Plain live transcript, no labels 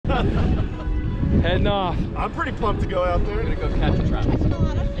Heading off. I'm pretty pumped to go out there. We're gonna go catch a trap. Catching a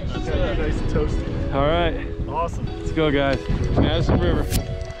lot of fish. That's good. Nice and toasty. All right. Awesome. Let's go, guys. Madison River.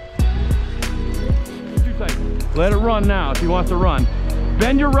 Too tight. Let it run now if he wants to run.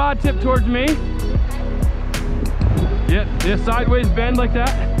 Bend your rod tip towards me. Yep, just sideways bend like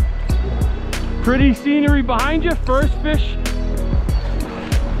that. Pretty scenery behind you. First fish.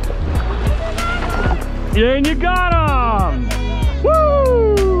 Yeah, and you got him!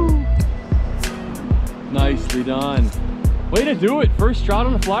 Woo! Nicely done. Way to do it. First trout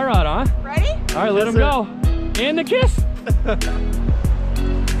on the fly rod, huh? Ready? All right, let him go. And the kiss.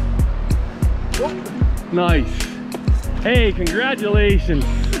 Nice. Hey, congratulations.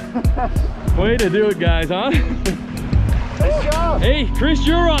 Way to do it, guys, huh? Nice job. Hey, Chris,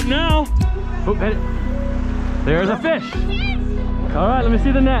 you're up now. Oh, there's a fish. All right, let me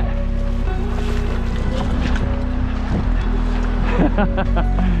see the net.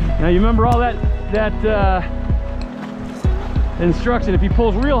 Now you remember all that instruction. If he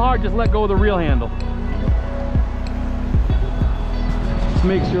pulls real hard, just let go of the reel handle. Just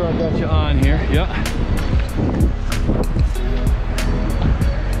make sure I got you on here. Yep.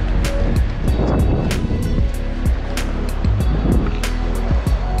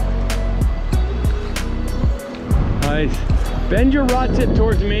 Nice. Bend your rod tip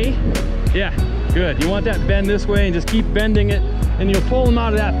towards me. Yeah, good. You want that bend this way and just keep bending it, and you'll pull them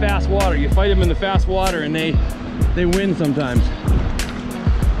out of that fast water. You fight them in the fast water and they win sometimes.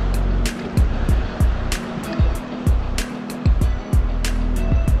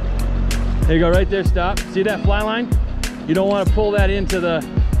 There you go, right there, stop. See that fly line? You don't want to pull that into the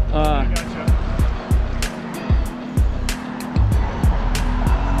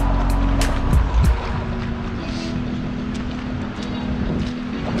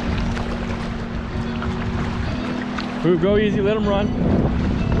go easy, let them run.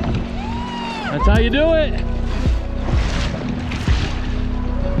 That's how you do it.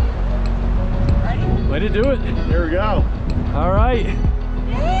 Ready? Way to do it. There we go. All right.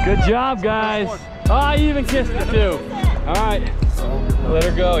 Good job, guys. Oh, I even kissed it too. All right. Let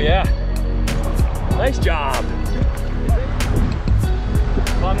her go, yeah. Nice job.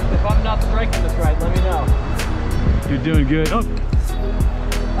 If I'm not striking this right, let me know. You're doing good. Oh.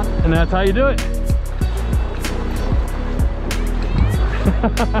 And that's how you do it.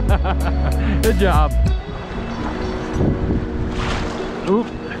 Good job. Oop.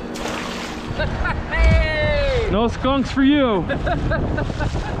 Hey! No skunks for you.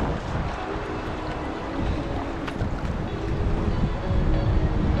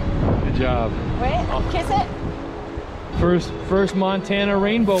 Good job. Wait, kiss it. First Montana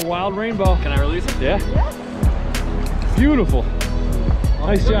rainbow, wild rainbow. Can I release it? Yeah. Yes. Beautiful.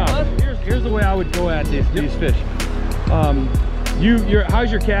 Nice job. Here's the way I would go at these fish.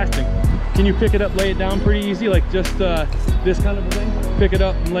 How's your casting? Can you pick it up, lay it down pretty easy, like just this kind of a thing? Pick it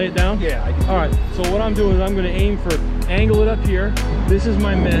up and lay it down? Yeah, I can. All right, so what I'm doing is I'm gonna aim for, angle it up here. This is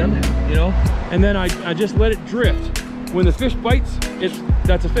my mend, you know, and then I just let it drift. When the fish bites,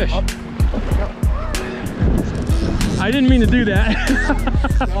 that's a fish. Up. I didn't mean to do that.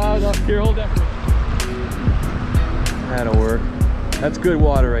 No. Here, hold that. That'll work. That's good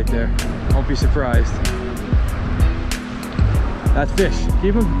water right there. Don't be surprised. That's fish.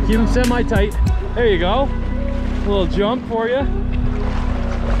 Keep them semi-tight. There you go. A little jump for you.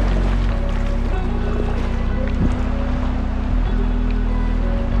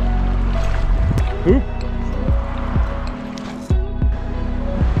 Oop.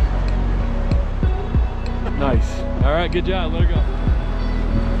 Nice. All right, good job. Let her go.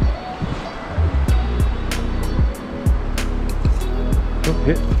 Oh,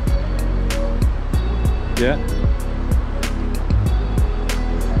 hit. Yeah.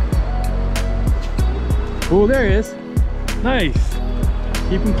 Oh, there he is. Nice.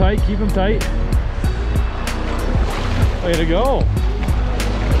 Keep him tight, keep him tight. Way to go.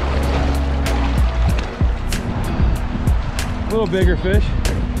 A little bigger fish.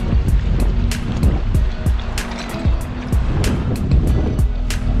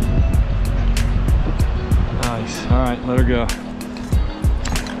 Nice. All right, let her go.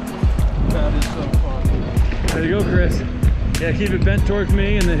 That is so fun. There you go, Chris. Yeah, keep it bent towards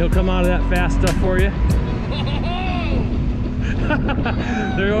me and then he'll come out of that fast stuff for you.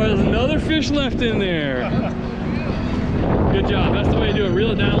 There was another fish left in there. Good job. That's the way to do it.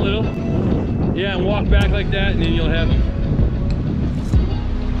 Reel it down a little. Yeah, and walk back like that, and then you'll have him.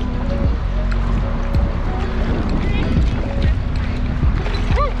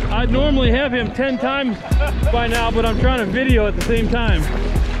 I'd normally have him 10 times by now, but I'm trying to video at the same time.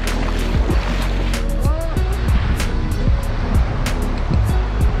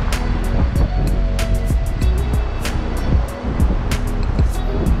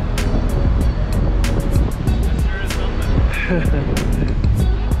 There you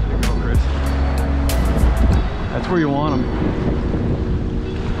go, Chris. That's where you want them.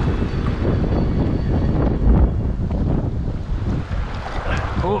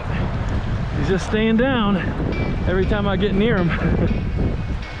 Oh, he's just staying down every time I get near him. Not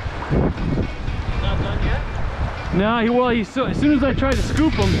done yet? No, as soon as I tried to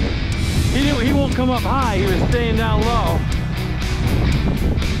scoop him, he won't come up high. He was staying down low.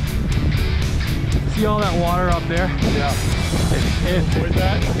 See all that water up there? Yeah. With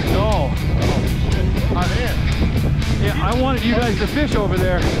that? No. Oh, shit. Man. Yeah, I wanted you guys to fish over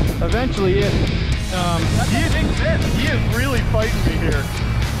there eventually. He is really fighting me here.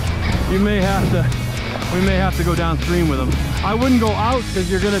 we may have to go downstream with him. I wouldn't go out because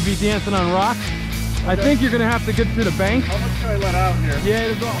you're going to be dancing on rocks. Okay. I think you're going to have to get to the bank. How much can I let out here? Yeah,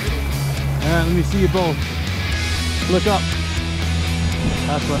 it'll go. Let me see you both. Look up.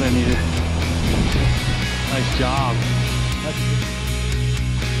 That's what I needed. Nice job. That's